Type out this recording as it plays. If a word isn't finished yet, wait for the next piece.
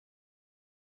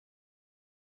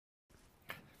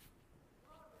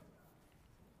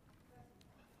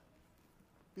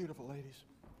Beautiful ladies.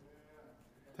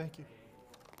 Thank you.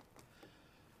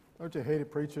 Don't you hate a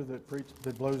preacher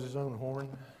that blows his own horn?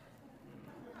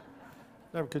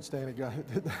 Never could stand a guy who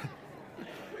did that.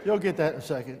 You'll get that in a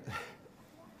second.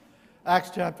 Acts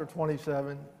chapter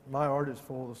 27. My heart is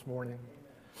full this morning.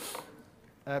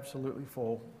 Absolutely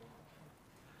full.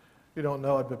 You don't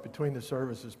know it, but between the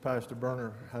services, Pastor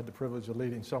Berner had the privilege of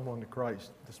leading someone to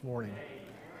Christ this morning.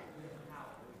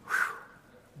 Whew.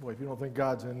 Boy, if you don't think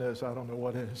God's in this, I don't know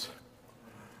what is.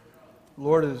 The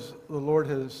Lord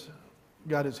has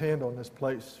got his hand on this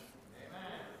place.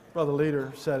 Brother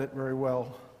Leader said it very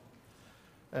well.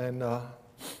 And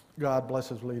God bless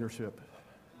his leadership.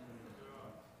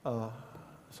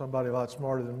 Somebody a lot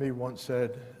smarter than me once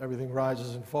said, everything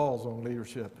rises and falls on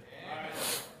leadership.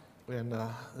 And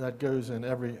that goes in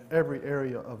every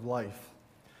area of life.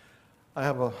 I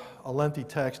have a lengthy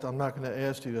text. I'm not going to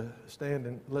ask you to stand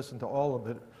and listen to all of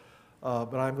it,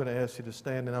 but I'm going to ask you to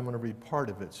stand and I'm going to read part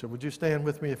of it. So would you stand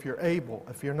with me if you're able?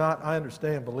 If you're not, I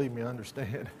understand. Believe me, I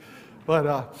understand.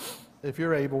 But if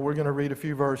you're able, we're going to read a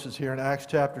few verses here in Acts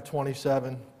chapter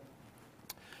 27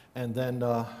 and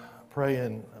then pray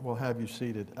and we'll have you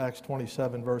seated. Acts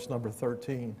 27, verse number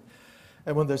 13.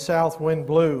 And when the south wind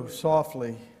blew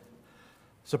softly,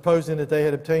 supposing that they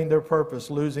had obtained their purpose,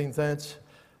 losing thence,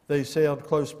 they sailed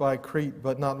close by Crete,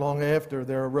 but not long after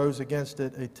there arose against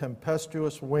it a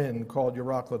tempestuous wind called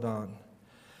Euroclydon.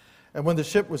 And when the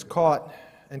ship was caught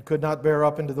and could not bear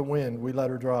up into the wind, we let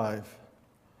her drive.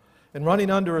 And running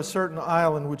under a certain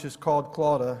island which is called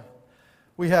Clauda,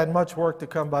 we had much work to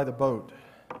come by the boat,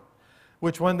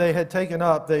 which when they had taken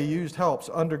up, they used helps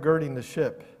undergirding the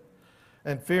ship,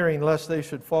 and fearing lest they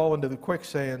should fall into the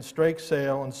quicksand, strake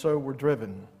sail, and so were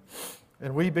driven.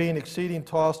 And we being exceeding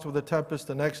tossed with a tempest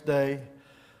the next day,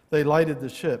 they lighted the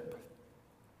ship.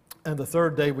 And the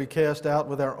third day we cast out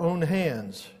with our own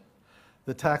hands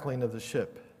the tackling of the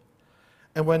ship.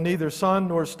 And when neither sun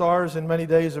nor stars in many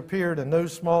days appeared, and no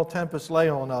small tempest lay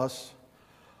on us,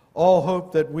 all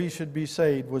hope that we should be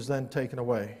saved was then taken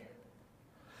away.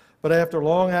 But after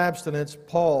long abstinence,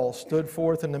 Paul stood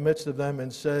forth in the midst of them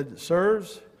and said,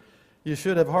 Sirs, you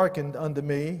should have hearkened unto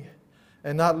me,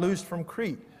 and not loosed from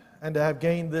Crete, and to have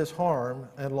gained this harm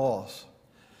and loss.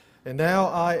 And now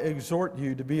I exhort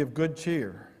you to be of good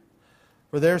cheer,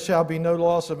 for there shall be no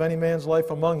loss of any man's life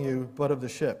among you, but of the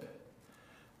ship.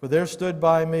 For there stood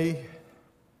by me,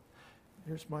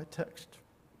 here's my text,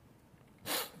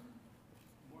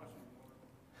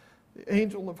 the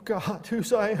angel of God,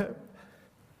 whose I am,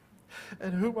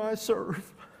 and whom I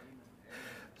serve,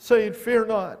 saying, Fear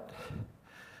not,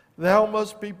 thou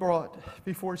must be brought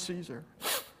before Caesar.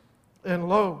 And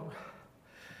lo,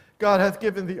 God hath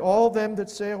given thee all them that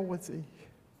sail with thee.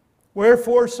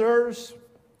 Wherefore, sirs,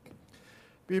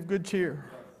 be of good cheer,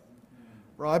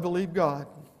 for I believe God,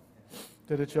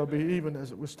 that it shall be even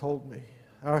as it was told me.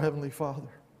 Our Heavenly Father,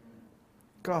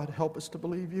 God, help us to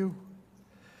believe you.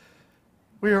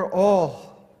 We are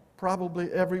all,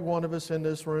 probably every one of us in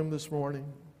this room this morning,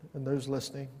 and those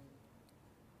listening,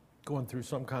 going through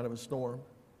some kind of a storm.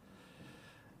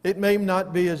 It may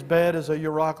not be as bad as a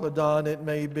Euroclydon. It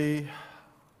may be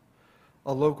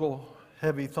a local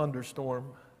heavy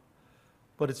thunderstorm,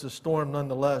 but it's a storm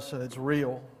nonetheless, and it's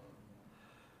real.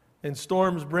 And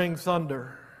storms bring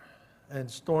thunder, and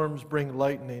storms bring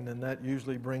lightning, and that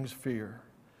usually brings fear.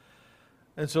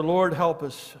 And so, Lord, help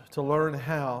us to learn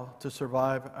how to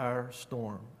survive our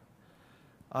storm.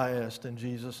 I asked in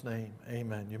Jesus' name,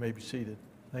 amen. You may be seated.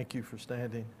 Thank you for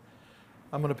standing.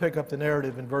 I'm going to pick up the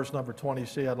narrative in verse number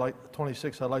 26. I'd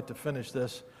like to finish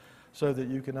this so that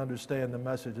you can understand the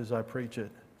message as I preach it.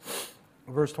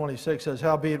 Verse 26 says,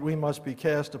 Howbeit we must be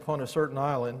cast upon a certain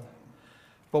island.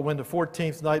 But when the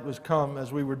 14th night was come,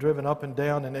 as we were driven up and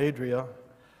down in Adria,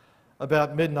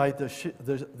 about midnight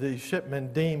the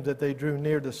shipmen deemed that they drew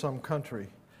near to some country,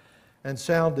 and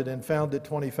sounded and found it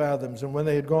 20 fathoms. And when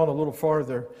they had gone a little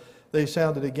farther, they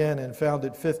sounded again and found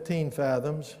it 15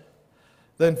 fathoms.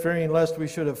 Then, fearing lest we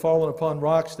should have fallen upon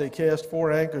rocks, they cast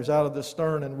 4 anchors out of the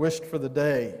stern and wished for the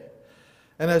day.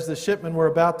 And as the shipmen were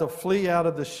about to flee out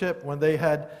of the ship, when they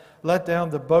had let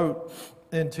down the boat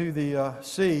into the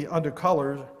sea under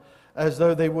colors, as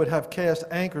though they would have cast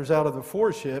anchors out of the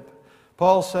foreship,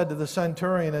 Paul said to the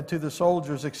centurion and to the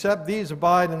soldiers, Except these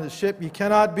abide in the ship, ye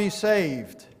cannot be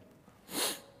saved.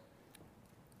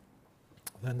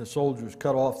 Then the soldiers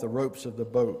cut off the ropes of the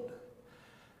boat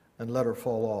and let her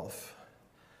fall off.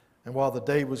 And while the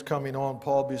day was coming on,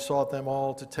 Paul besought them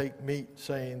all to take meat,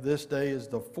 saying, This day is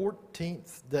the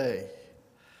 14th day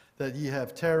that ye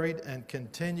have tarried and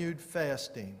continued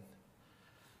fasting,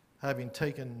 having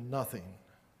taken nothing.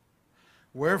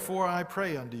 Wherefore I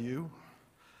pray unto you,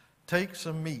 take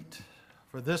some meat,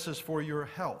 for this is for your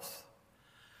health.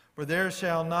 For there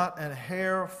shall not an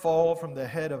hair fall from the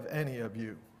head of any of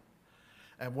you.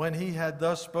 And when he had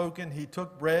thus spoken, he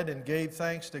took bread and gave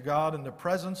thanks to God in the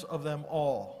presence of them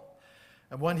all.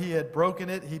 And when he had broken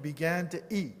it, he began to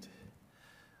eat.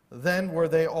 Then were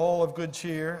they all of good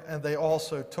cheer, and they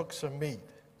also took some meat.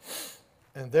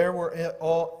 And there were in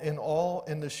all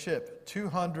in the ship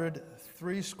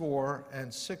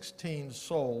 216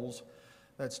 souls.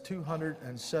 That's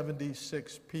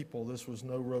 276 people. This was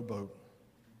no rowboat.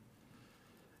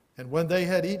 And when they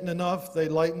had eaten enough, they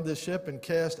lightened the ship and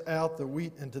cast out the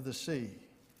wheat into the sea.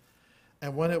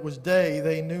 And when it was day,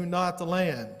 they knew not the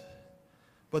land,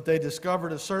 but they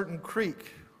discovered a certain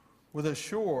creek with a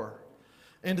shore,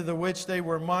 into the which they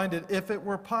were minded, if it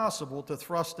were possible, to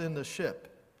thrust in the ship.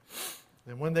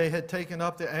 And when they had taken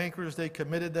up the anchors, they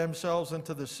committed themselves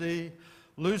into the sea,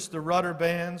 loosed the rudder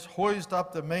bands, hoised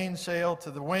up the mainsail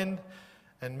to the wind,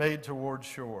 and made toward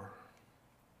shore.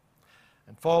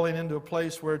 And falling into a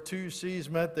place where two seas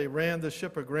met, they ran the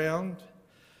ship aground,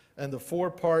 and the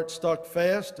forepart stuck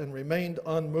fast and remained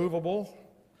unmovable,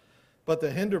 but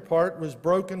the hinder part was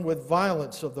broken with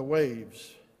violence of the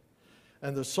waves.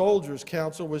 And the soldiers'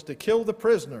 counsel was to kill the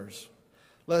prisoners,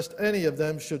 lest any of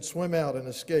them should swim out and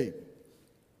escape.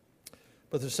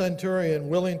 But the centurion,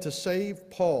 willing to save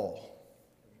Paul,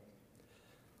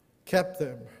 kept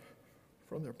them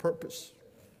from their purpose,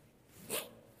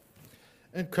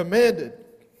 and commanded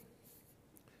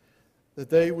that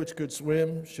they which could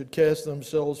swim should cast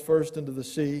themselves first into the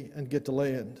sea and get to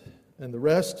land, and the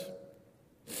rest,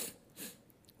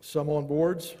 some on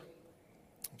boards,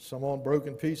 some on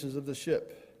broken pieces of the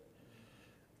ship.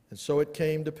 And so it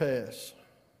came to pass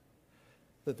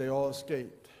that they all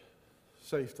escaped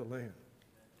safe to land.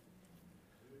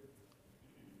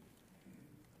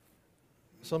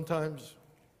 Sometimes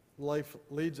life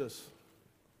leaves us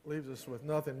with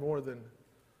nothing more than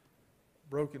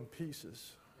broken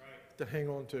pieces to hang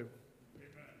on to.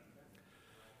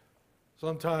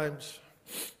 Sometimes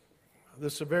the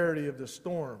severity of the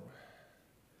storm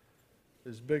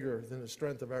is bigger than the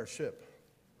strength of our ship.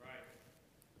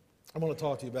 I want to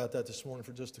talk to you about that this morning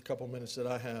for just a couple minutes that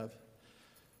I have.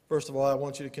 First of all, I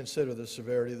want you to consider the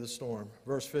severity of the storm.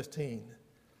 Verse 15,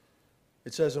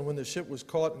 it says, and when the ship was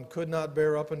caught and could not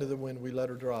bear up into the wind, we let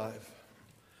her drive.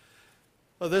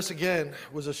 Well, this again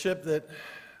was a ship that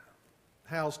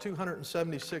housed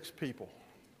 276 people.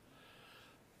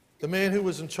 The man who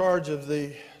was in charge of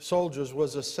the soldiers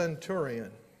was a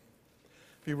centurion.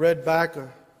 If you read back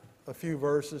a few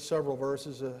verses, several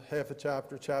verses, a half a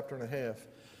chapter, chapter and a half,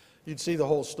 you'd see the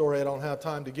whole story. I don't have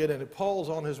time to get in it. Paul's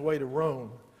on his way to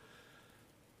Rome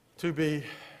to be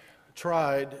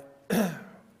tried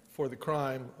for the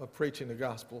crime of preaching the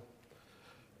gospel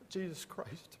of Jesus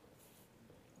Christ.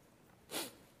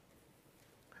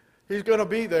 He's going to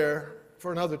be there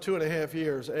for another 2.5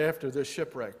 years after this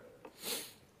shipwreck.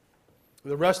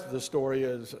 The rest of the story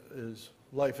is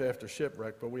life after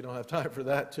shipwreck, but we don't have time for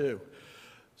that too.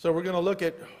 So we're going to look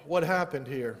at what happened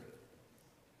here.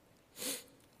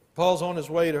 Paul's on his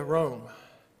way to Rome.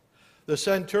 The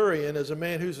centurion is a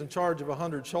man who's in charge of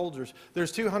 100 soldiers.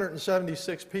 There's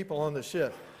 276 people on the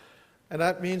ship. And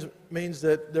that means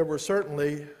that there were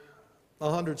certainly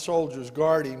 100 soldiers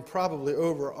guarding probably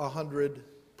over 100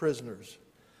 prisoners.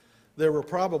 There were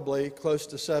probably close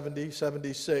to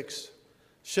 76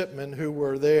 shipmen who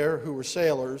were there, who were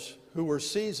sailors, who were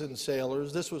seasoned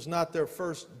sailors. This was not their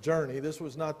first journey. This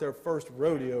was not their first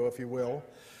rodeo, if you will.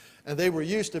 And they were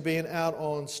used to being out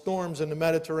on storms in the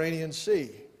Mediterranean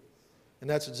Sea. And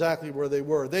that's exactly where they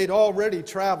were. They'd already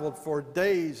traveled for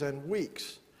days and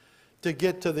weeks to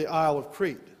get to the Isle of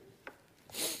Crete.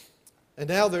 And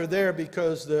now they're there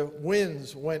because the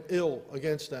winds went ill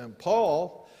against them.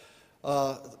 Paul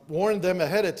warned them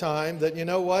ahead of time that, you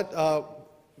know what,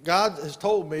 God has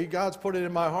told me, God's put it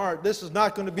in my heart, this is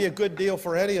not going to be a good deal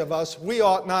for any of us. We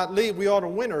ought not leave. We ought to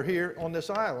winter here on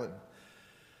this island.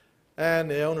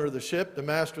 And the owner of the ship, the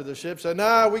master of the ship, said,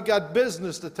 "No, we got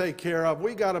business to take care of.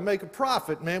 We got to make a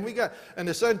profit, man. And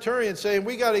the centurion saying,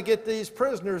 we got to get these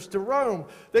prisoners to Rome.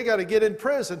 They got to get in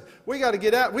prison. We got to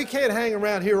get out. We can't hang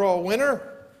around here all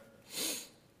winter."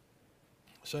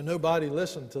 So nobody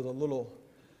listened to the little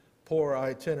poor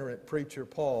itinerant preacher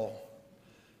Paul,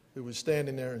 who was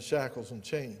standing there in shackles and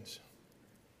chains.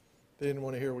 They didn't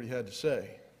want to hear what he had to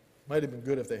say. Might have been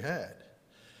good if they had.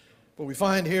 But we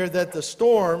find here that the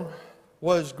storm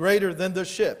was greater than the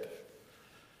ship.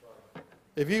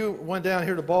 If you went down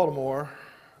here to Baltimore,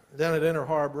 down at Inner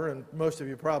Harbor, and most of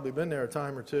you probably been there a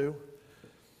time or two,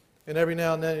 and every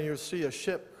now and then you'll see a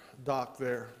ship dock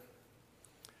there.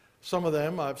 Some of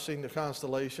them, I've seen the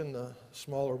Constellation, the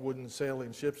smaller wooden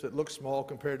sailing ships that look small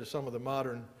compared to some of the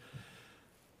modern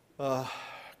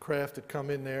craft that come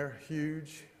in there.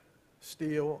 Huge,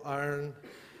 steel, iron,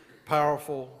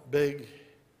 powerful, big.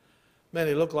 Man,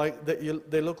 they look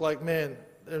like man.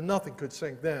 Nothing could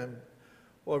sink them.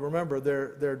 Well, remember,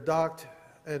 they're docked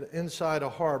inside a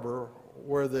harbor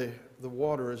where the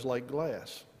water is like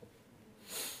glass.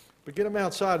 But get them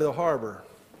outside of the harbor.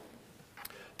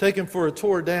 Take them for a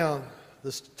tour down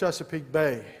the Chesapeake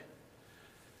Bay.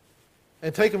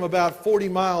 And take them about 40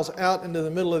 miles out into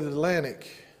the middle of the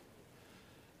Atlantic.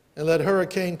 And let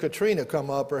Hurricane Katrina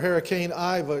come up, or Hurricane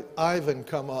Ivan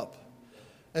come up.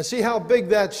 And see how big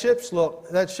that ship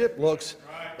looks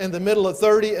in the middle of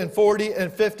 30 and 40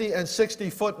 and 50 and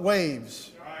 60-foot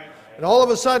waves. And all of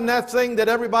a sudden, that thing that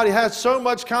everybody has so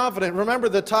much confidence. Remember,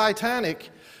 the Titanic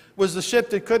was the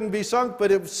ship that couldn't be sunk,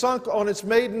 but it was sunk on its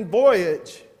maiden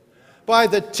voyage by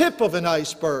the tip of an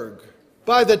iceberg.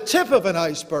 By the tip of an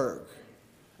iceberg.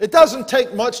 It doesn't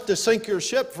take much to sink your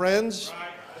ship, friends.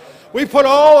 We put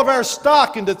all of our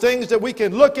stock into things that we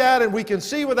can look at and we can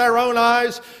see with our own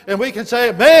eyes, and we can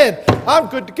say, man, I'm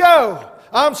good to go.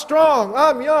 I'm strong,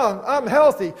 I'm young, I'm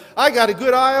healthy. I got a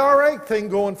good IRA thing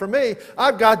going for me.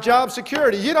 I've got job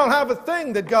security. You don't have a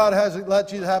thing that God hasn't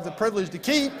let you have the privilege to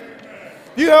keep.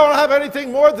 You don't have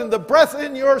anything more than the breath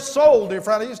in your soul, dear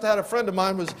friend. I used to have a friend of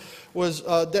mine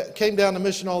came down to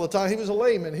mission all the time. He was a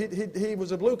layman. He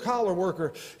was a blue-collar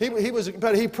worker.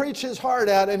 But he preached his heart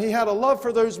out, and he had a love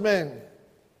for those men.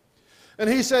 And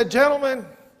he said, gentlemen,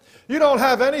 you don't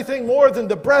have anything more than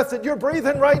the breath that you're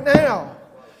breathing right now.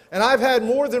 And I've had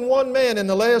more than one man in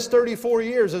the last 34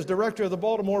 years as director of the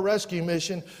Baltimore Rescue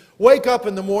Mission wake up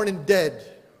in the morning dead.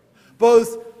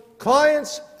 Both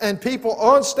clients and people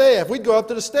on staff. We'd go up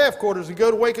to the staff quarters and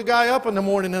go to wake a guy up in the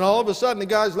morning, and all of a sudden the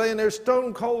guy's laying there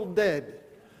stone cold dead,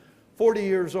 40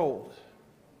 years old.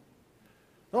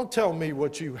 Don't tell me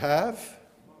what you have.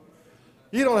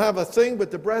 You don't have a thing but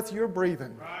the breath you're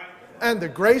breathing and the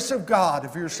grace of God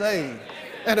if you're saved.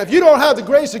 And if you don't have the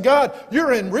grace of God,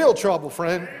 you're in real trouble,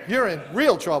 friend. You're in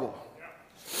real trouble.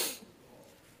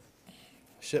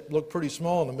 Ship looked pretty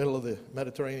small in the middle of the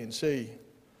Mediterranean Sea.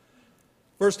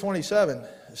 Verse 27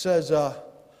 says,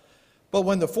 but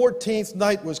when the 14th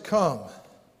night was come,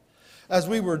 as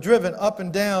we were driven up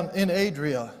and down in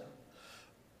Adria,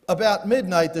 about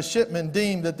midnight the shipmen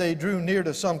deemed that they drew near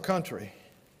to some country.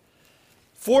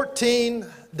 14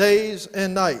 days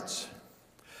and nights.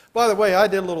 By the way, I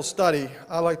did a little study.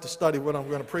 I like to study what I'm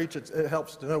going to preach. It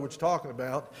helps to know what you're talking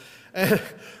about. And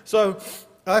so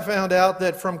I found out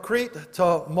that from Crete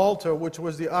to Malta, which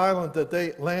was the island that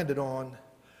they landed on,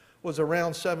 was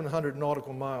around 700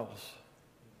 nautical miles.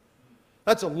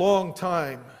 That's a long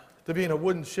time to be in a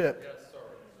wooden ship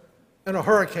in a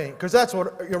hurricane, because that's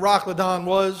what Euroclydon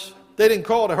was. They didn't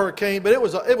call it a hurricane, but it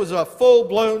was a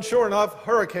full-blown, sure enough,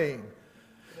 hurricane.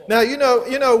 Now you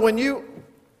know when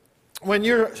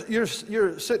you're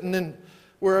sitting in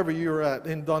wherever you're at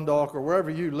in Dundalk or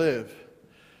wherever you live,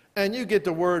 and you get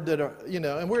the word that,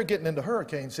 and we're getting into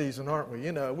hurricane season, aren't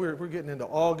we? We're getting into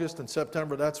August and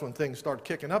September. That's when things start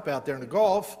kicking up out there in the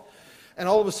Gulf. And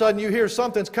all of a sudden you hear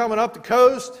something's coming up the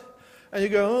coast, and you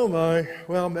go, oh my,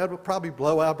 well, that will probably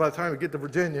blow out by the time we get to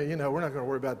Virginia. We're not going to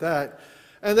worry about that.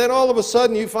 And then all of a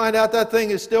sudden you find out that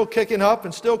thing is still kicking up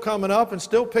and still coming up and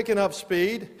still picking up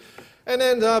speed. And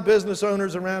then business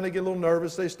owners around, they get a little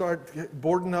nervous. They start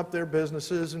boarding up their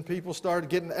businesses, and people start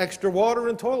getting extra water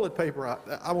and toilet paper.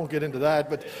 I won't get into that,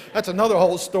 but that's another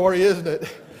whole story, isn't it?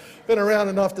 Been around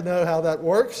enough to know how that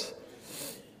works.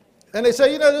 And they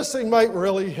say, this thing might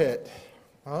really hit.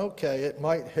 Okay, it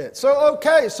might hit. So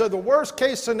the worst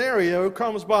case scenario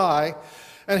comes by,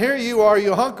 and here you are,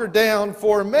 you hunker down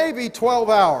for maybe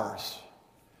 12 hours.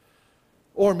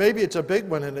 Or maybe it's a big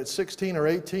one and it's 16 or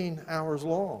 18 hours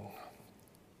long.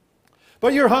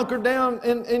 But you're hunkered down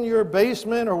in your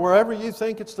basement or wherever you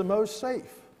think it's the most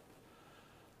safe.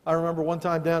 I remember one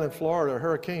time down in Florida,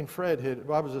 Hurricane Fred hit.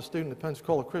 I was a student at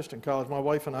Pensacola Christian College. My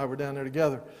wife and I were down there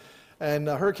together. And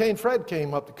Hurricane Fred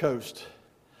came up the coast.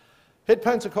 Hit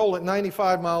Pensacola at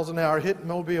 95 miles an hour, hit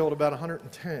Mobile at about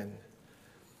 110.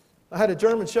 I had a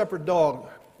German Shepherd dog.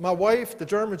 My wife, the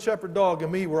German Shepherd dog,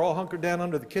 and me were all hunkered down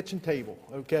under the kitchen table,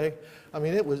 okay? I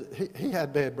mean, he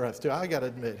had bad breath too, I got to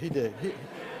admit, he did.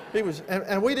 He was,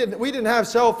 and we didn't have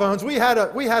cell phones. We had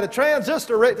a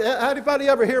transistor radio. Anybody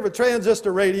ever hear of a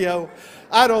transistor radio?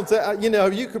 I don't think,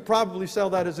 you could probably sell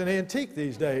that as an antique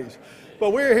these days.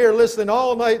 But we're here listening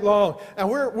all night long, and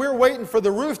we're waiting for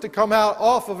the roof to come out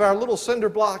off of our little cinder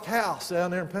block house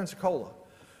down there in Pensacola.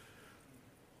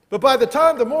 But by the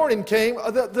time the morning came,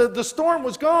 the storm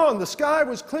was gone. The sky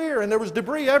was clear, and there was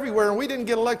debris everywhere, and we didn't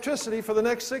get electricity for the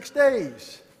next 6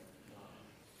 days.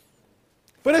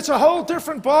 But it's a whole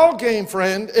different ball game,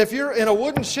 friend, if you're in a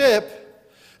wooden ship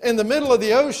in the middle of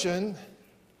the ocean,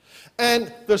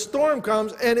 and the storm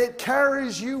comes, and it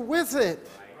carries you with it.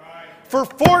 For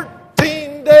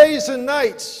 14 days and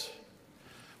nights.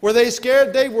 Were they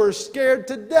scared? They were scared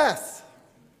to death.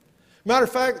 Matter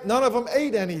of fact, none of them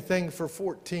ate anything for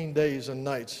 14 days and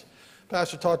nights.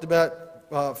 Pastor talked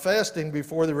about fasting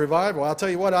before the revival. I'll tell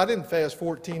you what, I didn't fast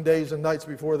 14 days and nights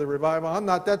before the revival. I'm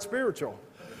not that spiritual.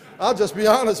 I'll just be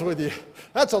honest with you.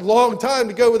 That's a long time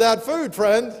to go without food,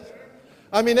 friend.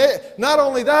 I mean, not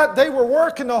only that, they were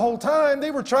working the whole time.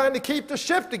 They were trying to keep the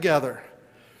ship together.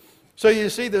 So you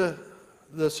see the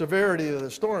severity of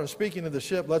the storm. Speaking of the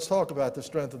ship, let's talk about the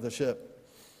strength of the ship.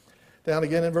 Down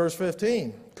again in verse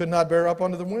 15, could not bear up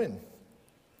under the wind.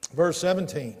 Verse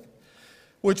 17,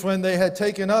 which when they had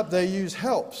taken up, they used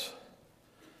helps.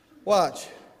 Watch.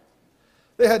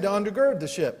 They had to undergird the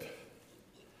ship.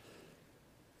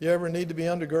 You ever need to be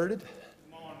undergirded?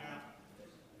 Come on now.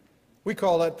 We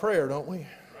call that prayer, don't we? Right.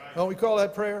 Don't we call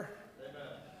that prayer? Amen.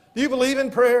 Do you believe in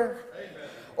prayer? Amen.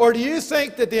 Or do you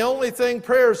think that the only thing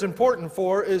prayer is important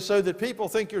for is so that people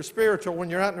think you're spiritual when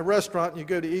you're out in a restaurant and you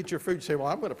go to eat your food and say, well,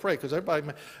 I'm going to pray because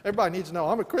everybody needs to know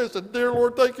I'm a Christian. Dear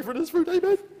Lord, thank you for this food.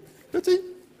 Amen. Let's eat.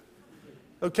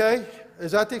 Okay?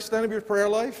 Is that the extent of your prayer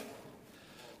life?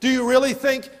 Do you really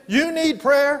think you need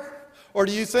prayer? Or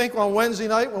do you think on Wednesday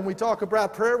night when we talk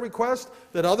about prayer requests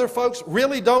that other folks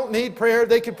really don't need prayer?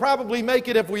 They could probably make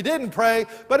it if we didn't pray,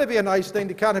 but it'd be a nice thing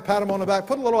to kind of pat them on the back,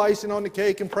 put a little icing on the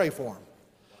cake and pray for them.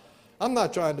 I'm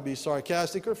not trying to be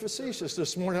sarcastic or facetious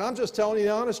this morning. I'm just telling you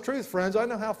the honest truth, friends. I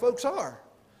know how folks are.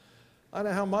 I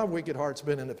know how my wicked heart's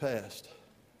been in the past.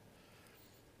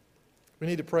 We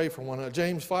need to pray for one another.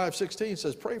 James 5:16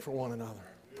 says, pray for one another.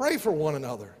 Pray for one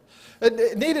another.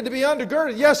 It needed to be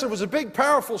undergirded. Yes, it was a big,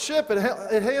 powerful ship.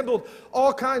 It handled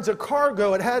all kinds of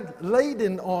cargo. It had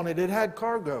laden on it. It had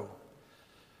cargo.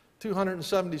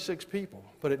 276 people,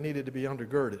 but it needed to be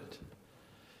undergirded.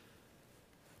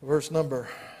 Verse number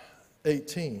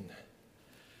 18.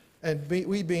 And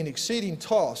we being exceeding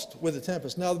tossed with the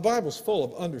tempest. Now, the Bible's full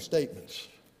of understatements.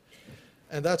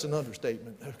 And that's an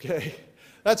understatement, okay?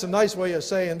 That's a nice way of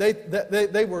saying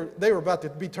they were about to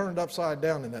be turned upside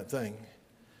down in that thing.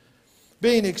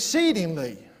 Being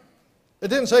exceedingly, it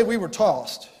didn't say we were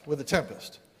tossed with a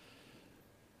tempest.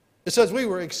 It says we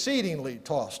were exceedingly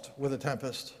tossed with a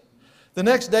tempest. The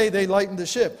next day they lightened the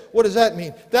ship. What does that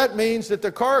mean? That means that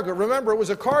the cargo, remember it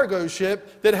was a cargo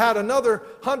ship that had another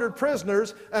 100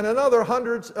 prisoners and another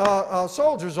 100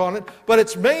 soldiers on it, but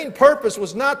its main purpose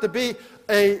was not to be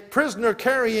a prisoner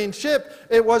carrying ship,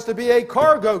 it was to be a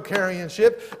cargo carrying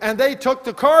ship, and they took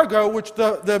the cargo, which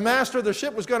the master of the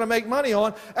ship was going to make money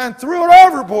on, and threw it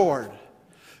overboard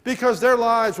because their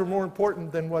lives were more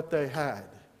important than what they had.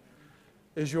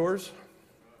 Is yours?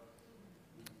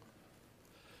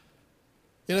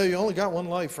 You know, you only got one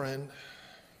life, friend.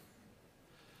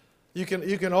 You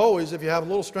can always, if you have a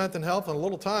little strength and health and a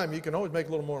little time, you can always make a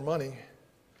little more money.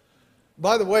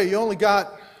 By the way, you only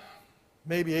got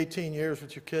maybe 18 years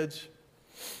with your kids.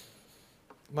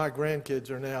 My grandkids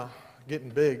are now getting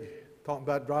big, talking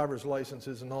about driver's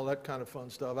licenses and all that kind of fun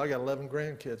stuff. I got 11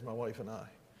 grandkids, my wife and I.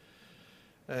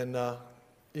 And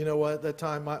you know what? At that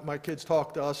time, my kids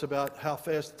talked to us about how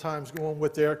fast the time's going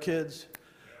with their kids.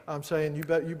 I'm saying you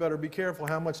better be careful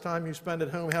how much time you spend at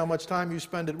home, how much time you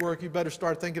spend at work. You better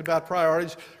start thinking about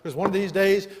priorities, because one of these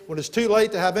days, when it's too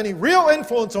late to have any real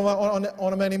influence on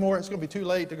them anymore, it's going to be too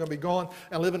late. They're going to be gone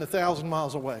and living 1,000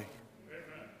 miles away.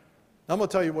 Amen. I'm going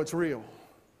to tell you what's real.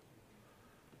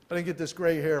 I didn't get this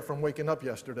gray hair from waking up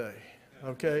yesterday.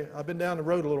 Okay? I've been down the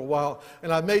road a little while,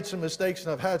 and I've made some mistakes,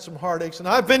 and I've had some heartaches, and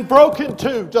I've been broken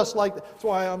too, just like that. That's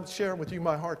why I'm sharing with you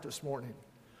my heart this morning.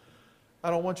 I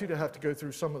don't want you to have to go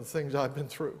through some of the things I've been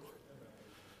through.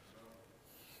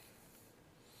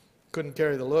 Couldn't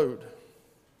carry the load.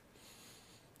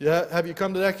 Yeah, have you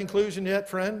come to that conclusion yet,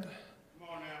 friend? Come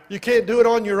on now. You can't do it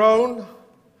on your own.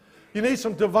 You need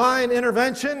some divine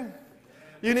intervention.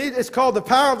 It's called the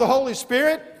power of the Holy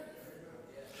Spirit.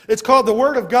 It's called the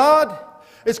Word of God.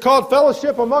 It's called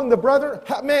fellowship among the brethren.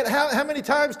 Man, how many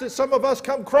times did some of us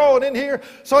come crawling in here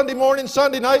Sunday morning,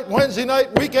 Sunday night, Wednesday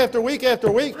night, week after week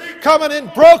after week, coming in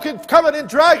broken, coming in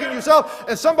dragging yourself,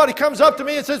 and somebody comes up to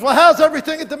me and says, well, how's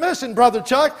everything at the mission, Brother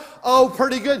Chuck? Oh,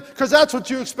 pretty good, because that's what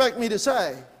you expect me to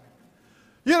say.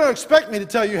 You don't expect me to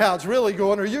tell you how it's really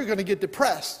going, or you're going to get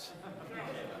depressed.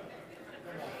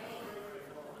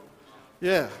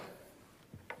 Yeah.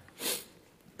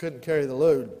 Couldn't carry the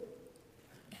load.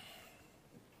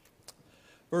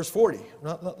 Verse 40.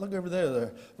 Look over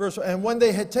there. And when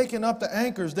they had taken up the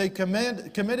anchors, they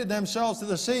committed themselves to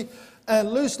the sea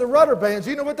and loosed the rudder bands.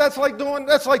 You know what that's like doing?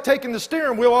 That's like taking the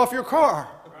steering wheel off your car.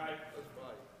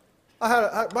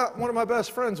 One of my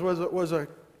best friends was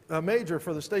a major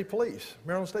for the state police,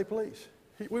 Maryland State Police.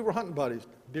 We were hunting buddies,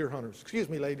 deer hunters. Excuse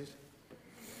me, ladies.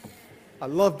 I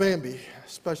love Bambi,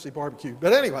 especially barbecue.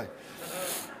 But anyway,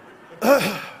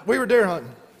 we were deer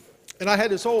hunting. And I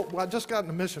had this I just got in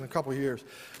a mission a couple of years.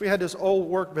 We had this old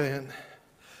work van.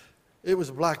 It was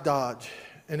a black Dodge,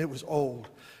 and it was old.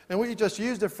 And we just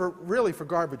used it really for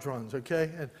garbage runs,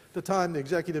 okay? And at the time, the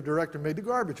executive director made the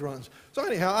garbage runs. So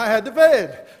anyhow, I had the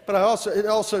van, but it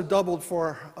also doubled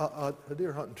for a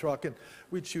deer hunting truck. And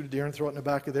we'd shoot a deer and throw it in the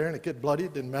back of there, and it'd get bloody.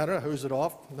 It didn't matter. I hose it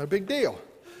off. No big deal.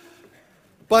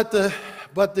 But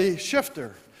the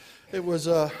shifter, it was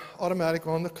automatic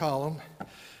on the column.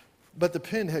 But the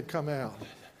pin had come out.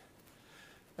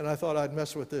 And I thought I'd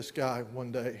mess with this guy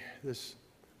one day, this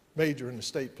major in the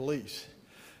state police.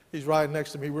 He's riding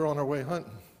next to me. We're on our way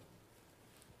hunting.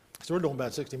 So we're doing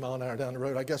about 60 miles an hour down the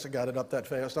road. I guess I got it up that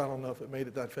fast. I don't know if it made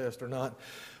it that fast or not.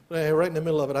 But anyway, right in the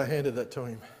middle of it, I handed that to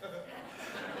him.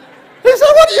 He said,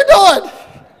 "What are you doing?"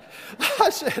 I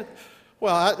said,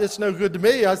 "Well, it's no good to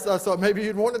me. I thought maybe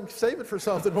you'd want to save it for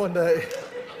something one day."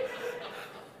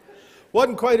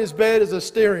 Wasn't quite as bad as a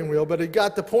steering wheel, but it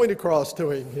got the point across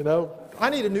to him, you know. I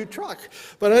need a new truck.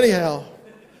 But anyhow,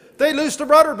 they loosed the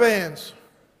rudder bands.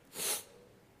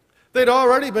 They'd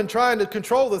already been trying to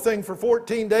control the thing for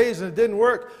 14 days and it didn't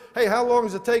work. Hey, how long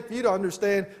does it take for you to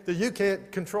understand that you can't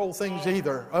control things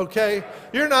either, okay?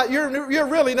 You're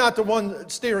really not the one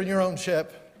steering your own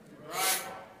ship.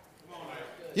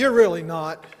 You're really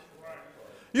not.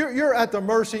 You're at the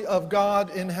mercy of God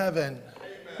in heaven.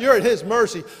 You're at His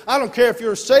mercy. I don't care if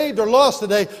you're saved or lost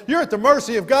today. You're at the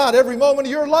mercy of God every moment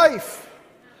of your life.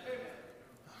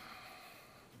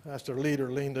 Pastor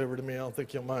Leader leaned over to me. I don't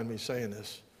think you'll mind me saying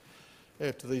this.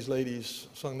 After these ladies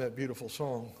sung that beautiful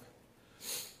song,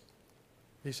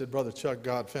 he said, "Brother Chuck,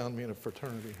 God found me in a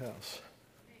fraternity house."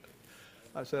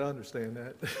 I said, "I understand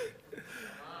that."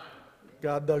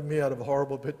 God dug me out of a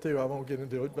horrible pit too. I won't get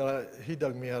into it, but He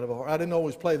dug me out of a horrible. I didn't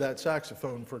always play that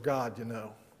saxophone for God, you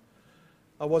know.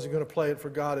 I wasn't going to play it for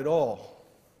God at all.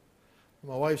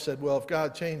 My wife said, "Well, if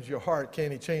God changed your heart,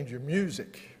 can He change your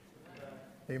music?"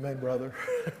 Amen, brother.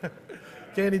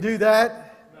 Can He do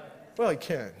that? Well, He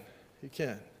can. He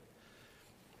can.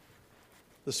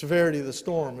 The severity of the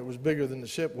storm, it was bigger than the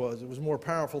ship was. It was more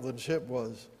powerful than the ship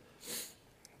was.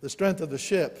 The strength of the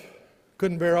ship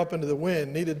couldn't bear up into the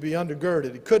wind, needed to be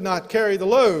undergirded. It could not carry the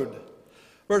load.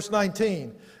 Verse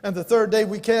 19, "And the third day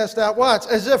we cast out," watch,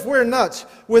 "as if we're nuts,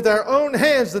 with our own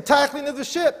hands the tackling of the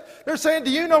ship." They're saying,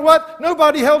 do you know what?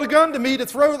 Nobody held a gun to me to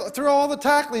throw all the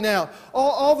tackling out.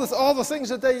 All the things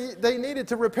that they needed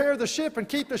to repair the ship and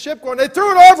keep the ship going. They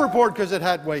threw it overboard because it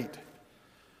had weight.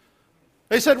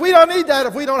 They said, "We don't need that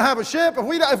if we don't have a ship. If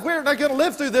we're not going to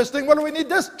live through this thing, what do we need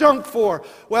this junk for?"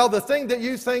 Well, the thing that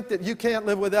you think that you can't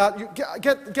live without,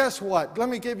 guess what? Let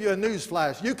me give you a news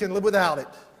flash. You can live without it.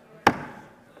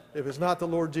 If it's not the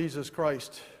Lord Jesus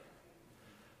Christ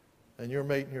and your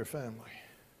mate and your family,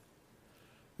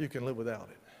 you can live without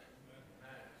it.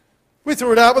 We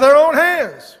threw it out with our own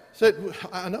hands. Said,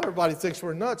 I know everybody thinks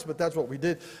we're nuts, but that's what we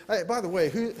did. Hey, by the way,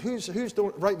 who's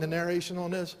writing the narration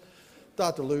on this?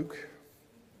 Dr. Luke,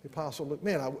 the Apostle Luke.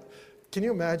 Man, can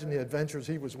you imagine the adventures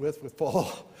he was with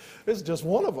Paul? This is just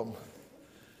one of them.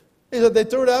 He said they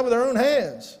threw it out with their own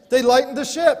hands. They lightened the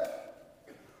ship.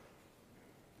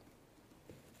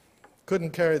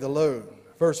 Couldn't carry the load.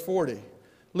 Verse 40,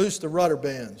 loosed the rudder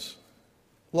bands,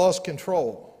 lost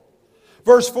control.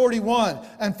 Verse 41,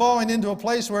 "And falling into a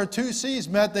place where two seas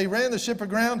met, they ran the ship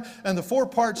aground, and the fore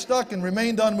part stuck and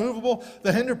remained unmovable.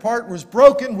 The hinder part was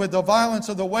broken with the violence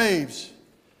of the waves."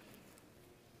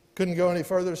 Couldn't go any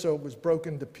further, so it was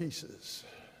broken to pieces.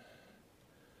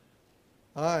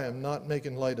 I am not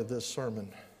making light of this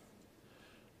sermon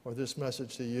or this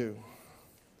message to you.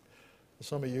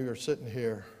 Some of you are sitting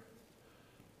here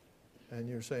and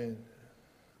you're saying,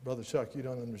 "Brother Chuck, you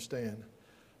don't understand.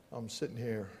 I'm sitting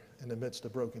here in the midst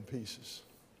of broken pieces."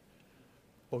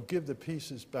 Well, give the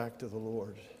pieces back to the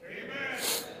Lord.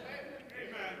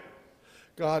 Amen.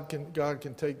 God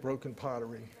can take broken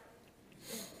pottery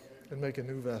and make a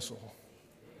new vessel.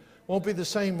 Won't be the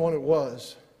same one it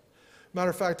was.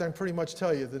 Matter of fact, I can pretty much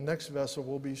tell you the next vessel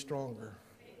will be stronger.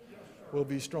 Will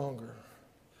be stronger.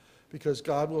 Because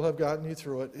God will have gotten you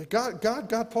through it. God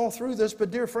got Paul through this, but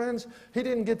dear friends, he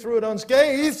didn't get through it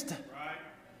unscathed.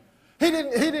 He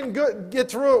didn't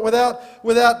get through it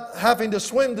without having to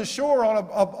swim to shore on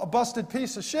a busted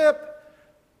piece of ship.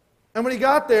 And when he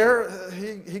got there,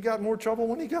 he got more trouble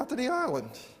when he got to the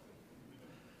island.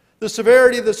 The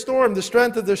severity of the storm, the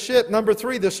strength of the ship. Number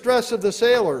 3, the stress of the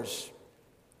sailors.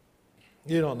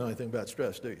 You don't know anything about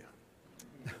stress, do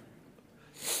you?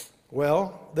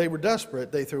 Well, they were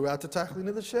desperate. They threw out the tackling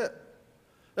of the ship.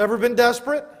 Ever been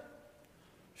desperate?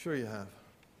 Sure you have.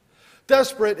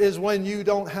 Desperate is when you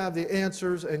don't have the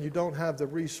answers and you don't have the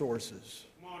resources.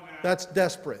 That's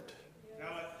desperate.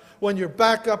 When you're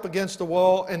back up against the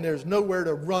wall and there's nowhere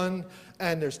to run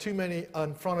and there's too many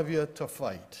in front of you to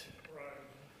fight.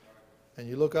 And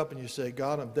you look up and you say,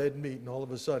 God, I'm dead meat. And all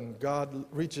of a sudden, God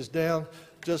reaches down,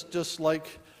 just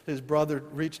like his brother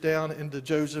reached down into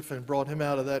Joseph and brought him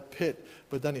out of that pit.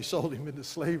 But then he sold him into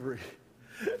slavery.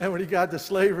 And when he got to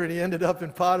slavery and he ended up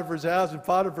in Potiphar's house and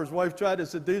Potiphar's wife tried to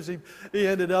seduce him, he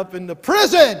ended up in the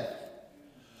prison.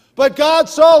 But God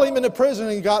saw him in the prison,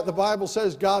 and the Bible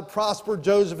says God prospered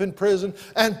Joseph in prison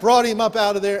and brought him up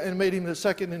out of there and made him the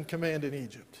second in command in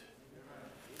Egypt.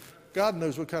 God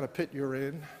knows what kind of pit you're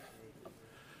in.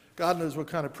 God knows what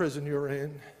kind of prison you're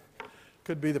in.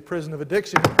 Could be the prison of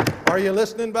addiction. Are you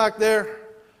listening back there?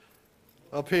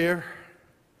 Up here?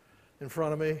 In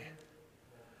front of me?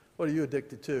 What are you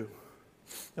addicted to?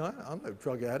 No, I'm no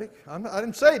drug addict. I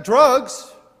didn't say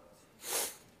drugs.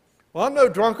 Well, I'm no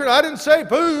drunkard. I didn't say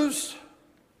booze.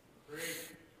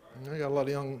 I got a lot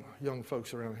of young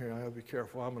folks around here. I got to be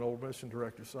careful. I'm an old mission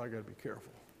director, so I got to be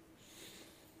careful.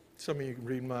 Some of you can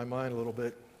read my mind a little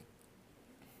bit.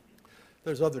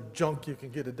 There's other junk you can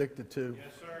get addicted to.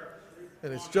 Yes, sir.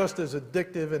 And it's just as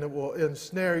addictive, and it will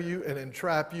ensnare you and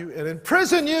entrap you and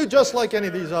imprison you just like any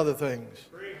of these other things.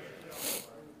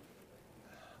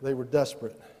 They were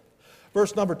desperate.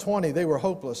 Verse number 20, they were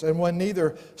hopeless. And when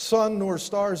neither sun nor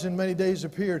stars in many days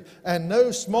appeared, and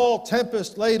no small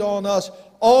tempest laid on us,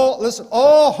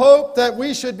 all hope that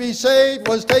we should be saved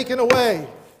was taken away.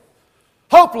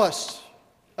 Hopeless.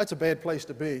 That's a bad place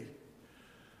to be.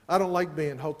 I don't like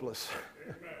being hopeless.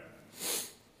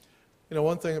 You know,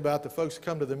 one thing about the folks who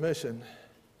come to the mission,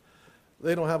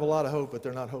 they don't have a lot of hope, but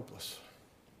they're not hopeless.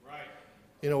 Right.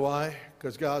 You know why?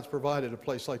 Because God's provided a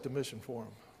place like the mission for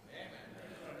them.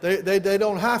 They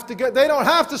don't have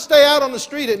to stay out on the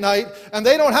street at night, and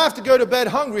they don't have to go to bed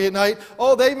hungry at night.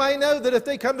 Oh, they might know that if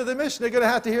they come to the mission, they're going to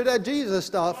have to hear that Jesus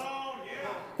stuff. Oh, yeah.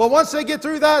 But once they get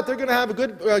through that, they're going to have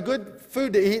a good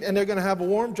food to eat, and they're going to have a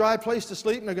warm, dry place to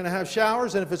sleep, and they're going to have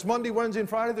showers. And if it's Monday, Wednesday, and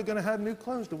Friday, they're going to have new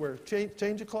clothes to wear,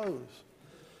 change of clothes,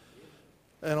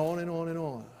 and on and on and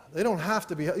on. You don't have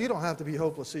to be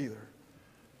hopeless either.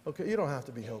 Okay, you don't have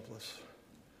to be hopeless.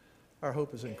 Our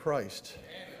hope is in Christ.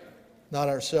 Not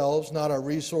ourselves, not our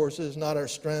resources, not our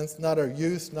strength, not our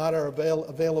youth, not our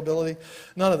availability,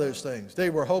 none of those things. They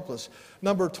were hopeless.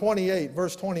 Number 28,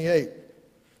 verse 28,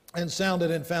 and sounded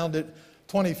and found it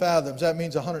 20 fathoms. That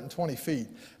means 120 feet.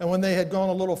 And when they had gone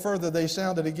a little further, they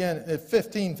sounded again at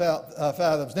 15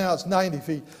 fathoms. Now it's 90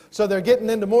 feet. So they're getting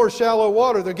into more shallow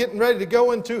water. They're getting ready to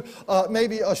go into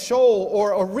maybe a shoal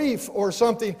or a reef or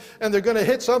something, and they're going to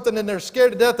hit something, and they're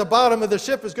scared to death the bottom of the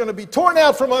ship is going to be torn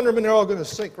out from under them, and they're all going to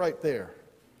sink right there.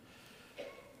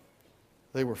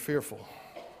 They were fearful.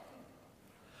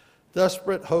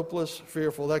 Desperate, hopeless,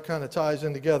 fearful. That kind of ties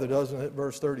in together, doesn't it?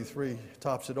 Verse 33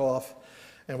 tops it off.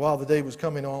 And while the day was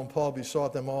coming on, Paul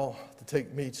besought them all to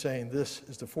take meat, saying, "This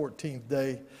is the 14th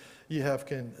day. Ye have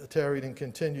tarried and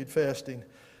continued fasting,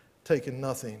 taking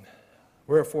nothing.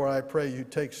 Wherefore I pray you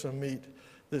take some meat.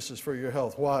 This is for your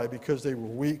health." Why? Because they were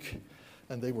weak,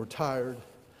 and they were tired,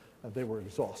 and they were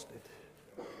exhausted.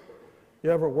 You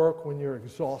ever work when you're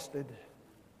exhausted?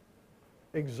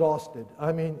 Exhausted.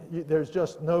 I mean, there's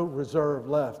just no reserve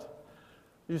left.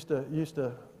 Used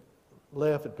to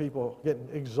laugh at people getting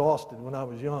exhausted when I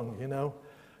was young, you know.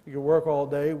 You could work all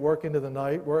day, work into the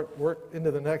night, work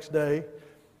into the next day,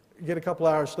 get a couple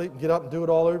hours sleep, and get up and do it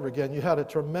all over again. You had a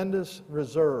tremendous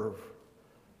reserve.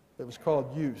 It was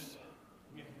called youth.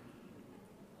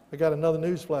 I got another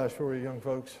news flash for you, young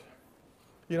folks.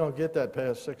 You don't get that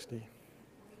past 60.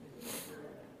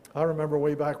 I remember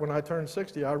way back when I turned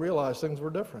 60, I realized things were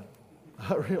different.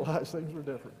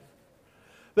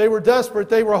 They were desperate,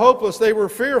 they were hopeless, they were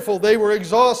fearful, they were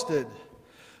exhausted.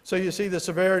 So you see the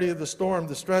severity of the storm,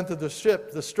 the strength of the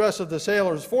ship, the stress of the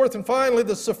sailors. Fourth and finally,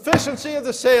 the sufficiency of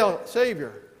the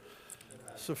Savior.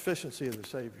 Sufficiency of the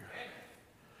Savior.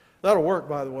 That'll work,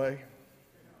 by the way.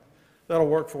 That'll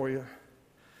work for you.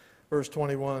 Verse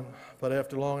 21, but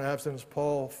after long absence,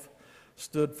 Paul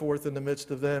stood forth in the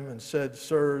midst of them and said,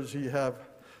 "Sirs, ye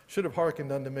should have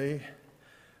hearkened unto me,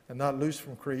 and not loosed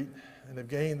from Crete, and have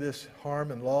gained this harm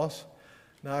and loss.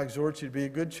 Now I exhort you to be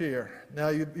of good cheer. Now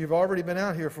you've already been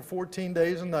out here for 14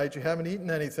 days and nights. You haven't eaten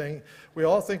anything. We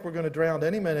all think we're going to drown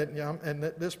any minute. And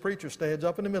this preacher stands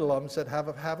up in the middle of them and said,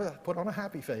 put on a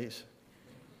happy face.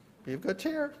 Be of good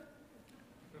cheer.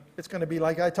 It's going to be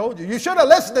like I told you. You should have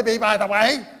listened to me, by the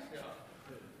way.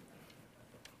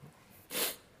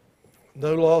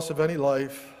 No loss of any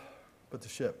life but the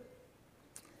ship.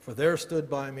 For there stood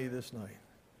by me this night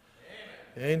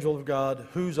the angel of God,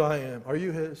 whose I am. Are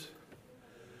you his?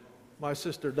 My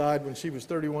sister died when she was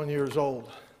 31 years old.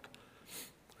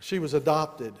 She was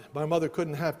adopted. My mother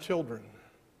couldn't have children.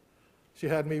 She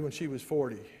had me when she was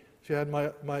 40. She had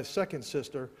my second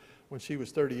sister when she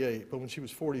was 38. But when she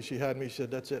was 40, she had me. She said,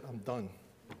 that's it, I'm done.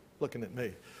 Looking at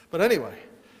me. But anyway,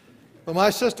 but my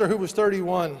sister, who was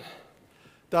 31,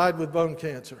 died with bone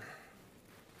cancer.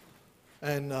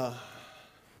 And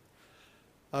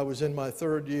I was in my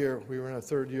third year. We were in our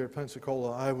third year at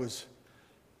Pensacola. I was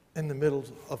in the middle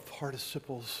of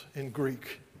participles in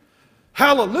Greek.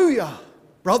 Hallelujah,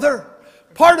 brother.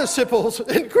 Participles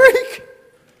in Greek.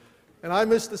 And I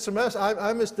missed the semester.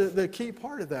 I missed the key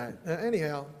part of that.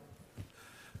 Anyhow,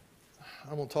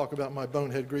 I won't talk about my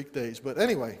bonehead Greek days. But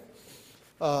anyway,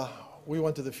 we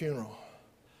went to the funeral.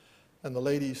 And the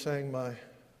lady sang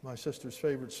my sister's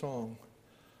favorite song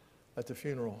at the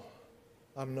funeral.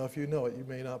 I don't know if you know it. You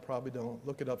may not, probably don't.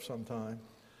 Look it up sometime.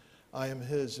 I am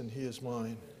his and he is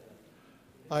mine.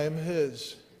 I am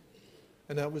his.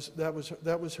 And that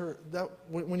was her.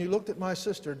 When you looked at my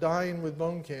sister dying with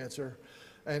bone cancer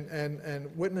and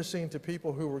witnessing to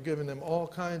people who were giving them all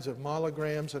kinds of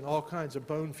myelograms and all kinds of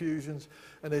bone fusions,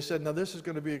 and they said, now this is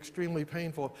going to be extremely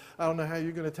painful. I don't know how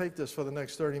you're going to take this for the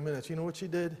next 30 minutes. You know what she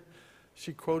did?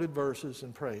 She quoted verses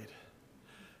and prayed.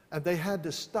 And they had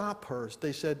to stop her.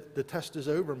 They said, the test is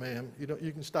over, ma'am.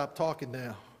 You can stop talking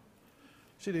now.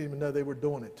 She didn't even know they were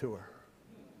doing it to her.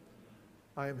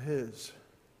 I am his,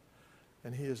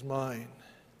 and he is mine.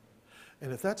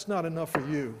 And if that's not enough for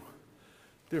you,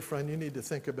 dear friend, you need to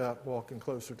think about walking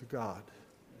closer to God.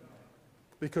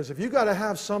 Because if you got to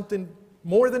have something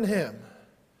more than him,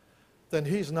 then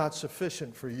he's not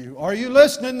sufficient for you. Are you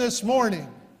listening this morning?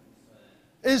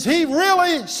 Is he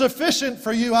really sufficient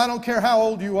for you? I don't care how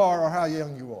old you are or how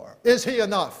young you are. Is he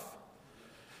enough?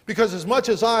 Because as much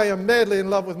as I am madly in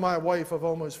love with my wife of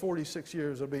almost 46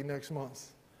 years, it'll be next month.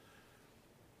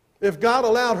 If God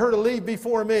allowed her to leave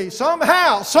before me,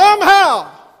 somehow,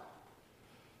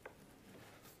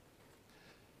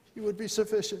 he would be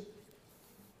sufficient.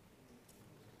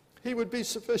 He would be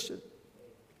sufficient.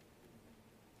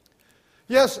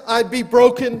 Yes, I'd be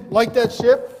broken like that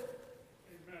ship.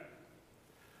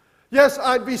 Yes,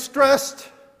 I'd be stressed.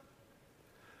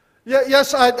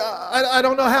 Yes, I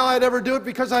don't know how I'd ever do it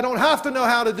because I don't have to know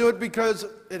how to do it because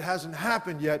it hasn't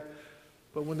happened yet.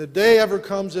 But when the day ever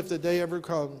comes, if the day ever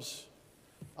comes,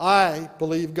 I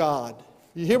believe God.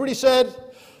 You hear what he said?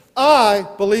 I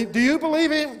believe. Do you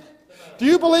believe him? Do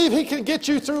you believe he can get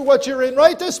you through what you're in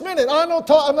right this minute? I'm not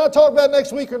talking about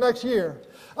next week or next year.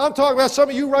 I'm talking about some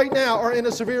of you right now are in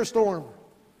a severe storm.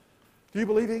 Do you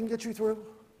believe he can get you through?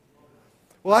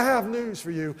 Well, I have news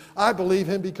for you. I believe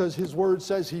him because his word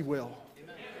says he will.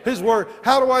 His word.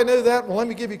 How do I know that? Well, let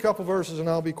me give you a couple verses and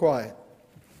I'll be quiet.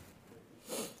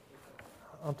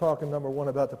 I'm talking, number one,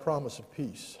 about the promise of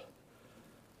peace.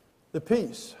 The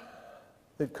peace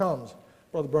that comes.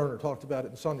 Brother Berner talked about it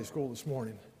in Sunday school this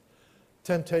morning.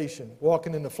 Temptation,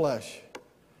 walking in the flesh,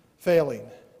 failing.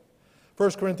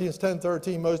 1 Corinthians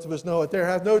 10:13, most of us know it. There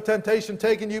hath no temptation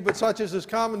taken you, but such as is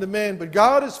common to man. But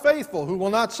God is faithful, who will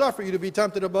not suffer you to be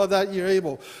tempted above that ye are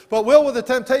able. But will with the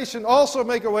temptation also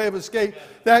make a way of escape,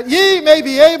 that ye may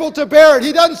be able to bear it.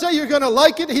 He doesn't say you're going to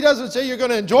like it. He doesn't say you're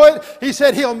going to enjoy it. He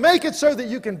said he'll make it so that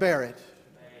you can bear it.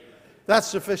 That's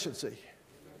sufficiency.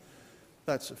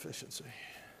 That's sufficiency.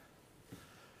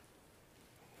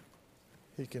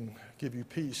 He can give you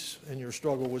peace in your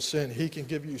struggle with sin. He can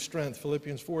give you strength.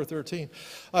 Philippians 4:13,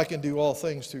 I can do all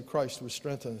things through Christ who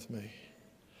strengtheneth me.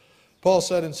 Paul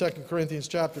said in 2 Corinthians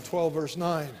chapter 12, verse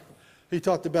 9, he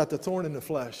talked about the thorn in the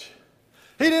flesh.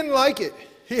 He didn't like it.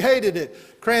 He hated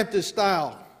it. Cramped his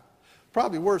style.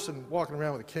 Probably worse than walking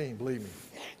around with a cane, believe me.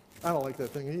 I don't like that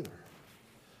thing either.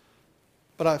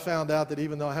 But I found out that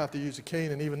even though I have to use a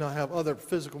cane and even though I have other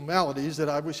physical maladies that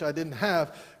I wish I didn't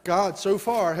have, God so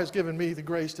far has given me the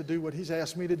grace to do what he's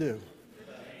asked me to do.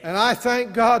 And I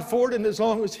thank God for it, and as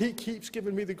long as he keeps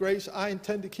giving me the grace, I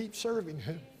intend to keep serving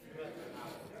him.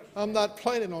 I'm not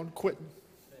planning on quitting.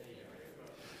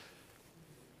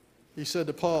 He said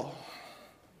to Paul,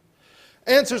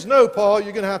 answer's no, Paul,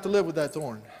 you're going to have to live with that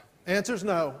thorn. Answer's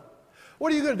no.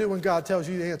 What are you going to do when God tells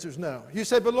you the answer is no? You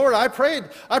said, but Lord, I prayed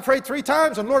 3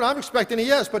 times, and Lord, I'm expecting a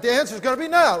yes, but the answer is going to be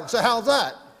no. So how's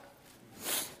that?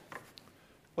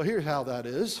 Well, here's how that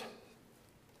is.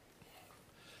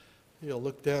 He'll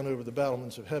look down over the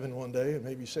battlements of heaven one day and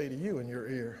maybe say to you in your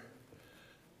ear,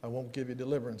 I won't give you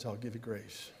deliverance, I'll give you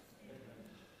grace.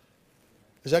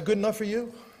 Is that good enough for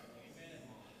you?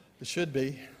 It should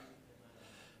be.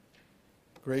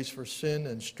 Grace for sin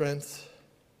and strength.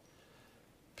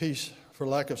 Peace for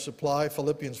lack of supply.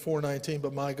 Philippians 4:19,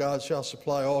 but my God shall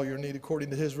supply all your need according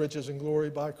to his riches and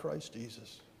glory by Christ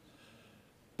Jesus.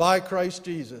 By Christ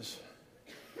Jesus.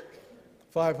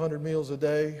 500 meals a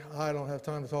day. I don't have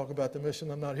time to talk about the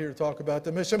mission. I'm not here to talk about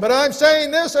the mission. But I'm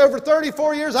saying this, over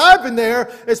 34 years I've been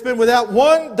there, it's been without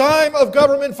one dime of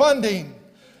government funding.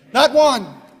 Not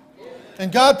one.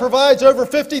 And God provides over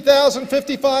 $50,000,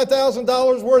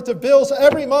 $55,000 worth of bills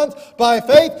every month by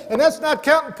faith. And that's not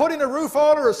counting putting a roof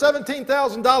on or a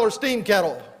 $17,000 steam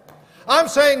kettle. I'm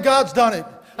saying God's done it.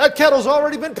 That kettle's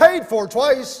already been paid for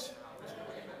twice.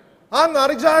 I'm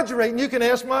not exaggerating. You can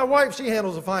ask my wife. She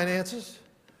handles the finances.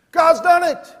 God's done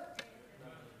it.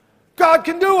 God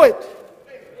can do it.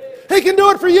 He can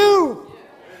do it for you.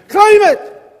 Claim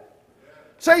it.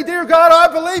 Say, dear God,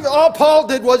 I believe it. All Paul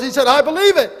did was he said, I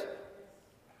believe it.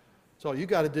 That's all you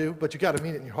got to do, but you got to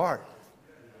mean it in your heart.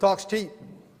 Talk's cheap.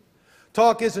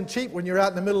 Talk isn't cheap when you're out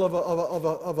in the middle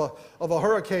of a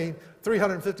hurricane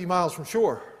 350 miles from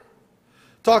shore.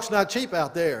 Talk's not cheap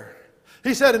out there.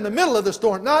 He said in the middle of the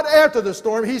storm, not after the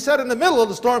storm. He said in the middle of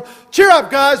the storm, cheer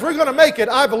up, guys. We're going to make it.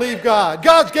 I believe God.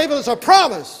 God's gave us a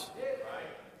promise.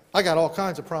 I got all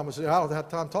kinds of promises. I don't have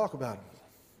time to talk about them.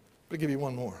 But I'll give you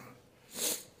one more.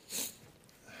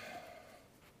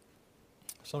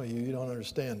 Some of you don't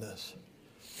understand this.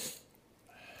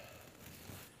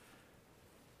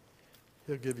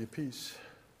 He'll give you peace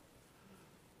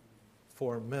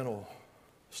for mental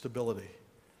stability.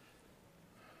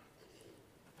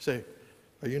 Say,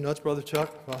 are you nuts, Brother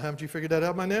Chuck? Well, haven't you figured that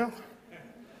out by now?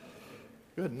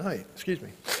 Good night. Excuse me.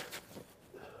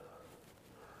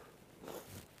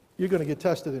 You're going to get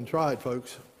tested and tried,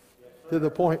 folks, to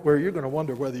the point where you're going to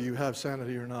wonder whether you have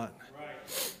sanity or not.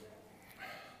 Right.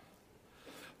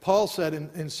 Paul said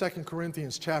in 2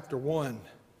 Corinthians chapter 1,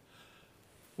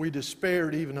 we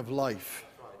despaired even of life.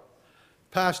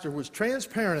 Pastor was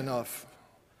transparent enough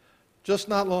just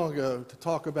not long ago to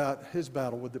talk about his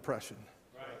battle with depression.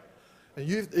 And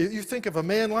you think if a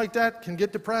man like that can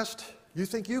get depressed, you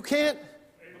think you can't?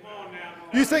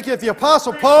 You think if the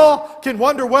Apostle Paul can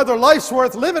wonder whether life's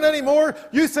worth living anymore,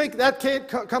 you think that can't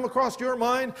come across your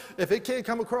mind? If it can't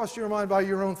come across your mind by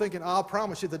your own thinking, I'll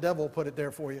promise you the devil will put it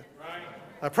there for you. Right.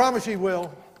 I promise he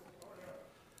will.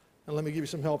 And let me give you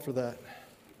some help for that.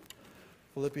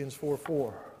 Philippians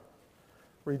 4:4.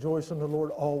 Rejoice in the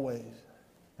Lord always.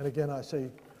 And again I say,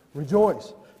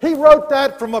 rejoice. He wrote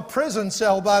that from a prison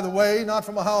cell, by the way, not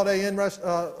from a Holiday Inn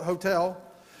hotel.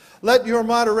 Let your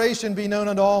moderation be known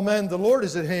unto all men. The Lord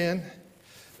is at hand.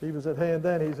 If he was at hand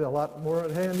then, he's a lot more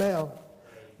at hand now.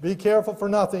 Be careful for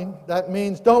nothing. That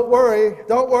means don't worry,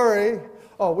 don't worry.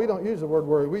 Oh, we don't use the word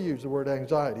worry. We use the word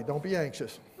anxiety. Don't be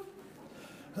anxious.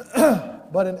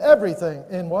 But in everything,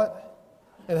 in what?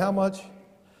 In how much?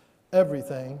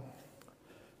 Everything.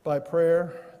 By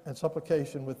prayer and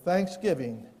supplication with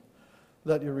thanksgiving.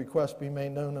 Let your request be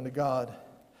made known unto God.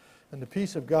 And the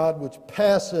peace of God which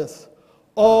passeth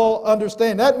all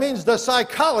understanding. That means the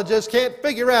psychologist can't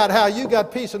figure out how you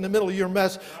got peace in the middle of your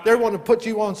mess. They want to put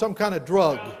you on some kind of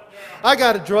drug. I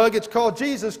got a drug. It's called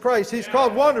Jesus Christ. He's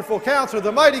called Wonderful Counselor,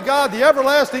 the Mighty God, the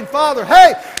Everlasting Father.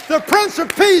 Hey, the Prince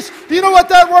of Peace. Do you know what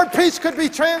that word peace could be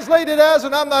translated as?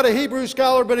 And I'm not a Hebrew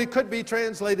scholar, but it could be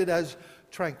translated as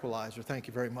tranquilizer. Thank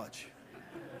you very much.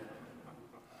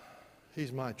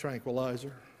 He's my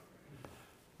tranquilizer.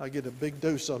 I get a big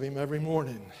dose of him every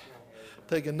morning.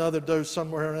 Take another dose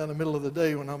somewhere around the middle of the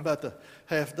day when I'm about to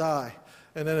half die.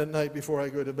 And then at night before I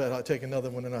go to bed, I take another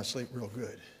one and I sleep real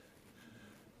good.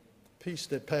 Peace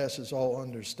that passes all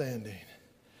understanding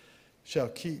shall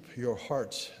keep your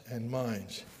hearts and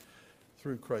minds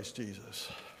through Christ Jesus.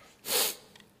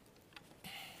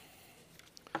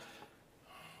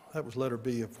 That was letter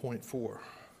B of point 4.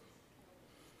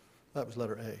 That was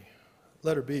letter A.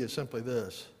 Letter B is simply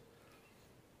this.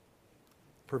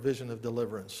 Provision of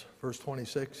deliverance. Verse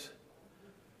 26.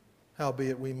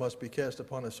 Howbeit we must be cast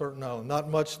upon a certain island. Not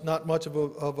much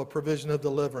of a provision of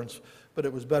deliverance, but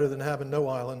it was better than having no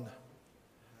island.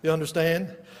 You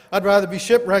understand? I'd rather be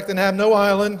shipwrecked than have no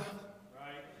island.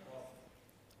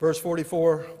 Verse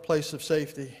 44, place of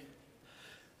safety.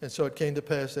 And so it came to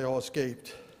pass they all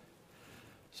escaped,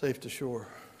 safe to shore.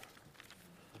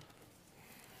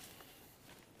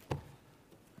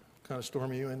 kind of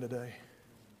storm are you in today?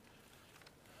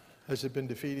 Has it been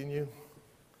defeating you?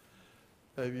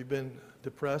 Have you been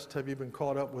depressed? Have you been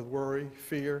caught up with worry,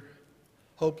 fear,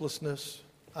 hopelessness?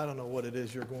 I don't know what it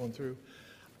is you're going through.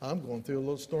 I'm going through a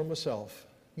little storm myself.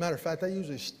 Matter of fact, I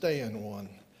usually stay in one.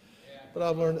 But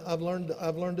I've learned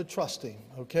to trust Him,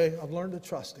 okay? I've learned to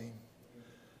trust Him.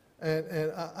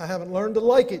 And I haven't learned to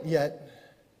like it yet,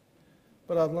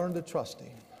 but I've learned to trust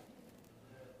Him.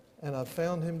 And I've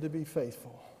found Him to be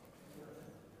faithful.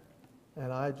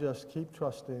 And I just keep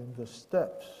trusting the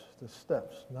steps,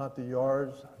 not the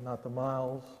yards, not the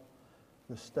miles,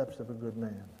 the steps of a good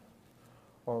man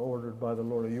are ordered by the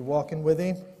Lord. Are you walking with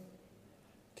Him?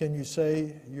 Can you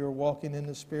say you're walking in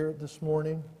the Spirit this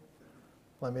morning?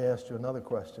 Let me ask you another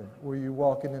question. Were you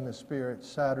walking in the Spirit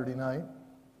Saturday night?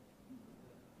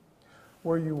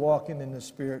 Were you walking in the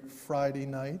Spirit Friday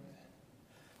night?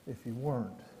 If you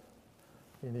weren't,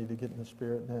 you need to get in the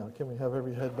Spirit now. Can we have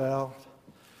every head bowed,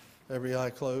 every eye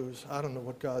closed? I don't know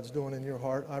what God's doing in your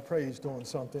heart. I pray He's doing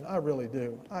something. I really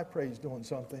do. I pray He's doing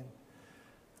something.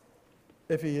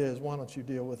 If He is, why don't you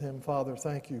deal with Him? Father,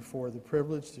 thank you for the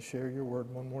privilege to share your word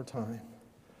one more time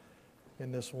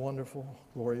in this wonderful,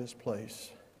 glorious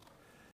place.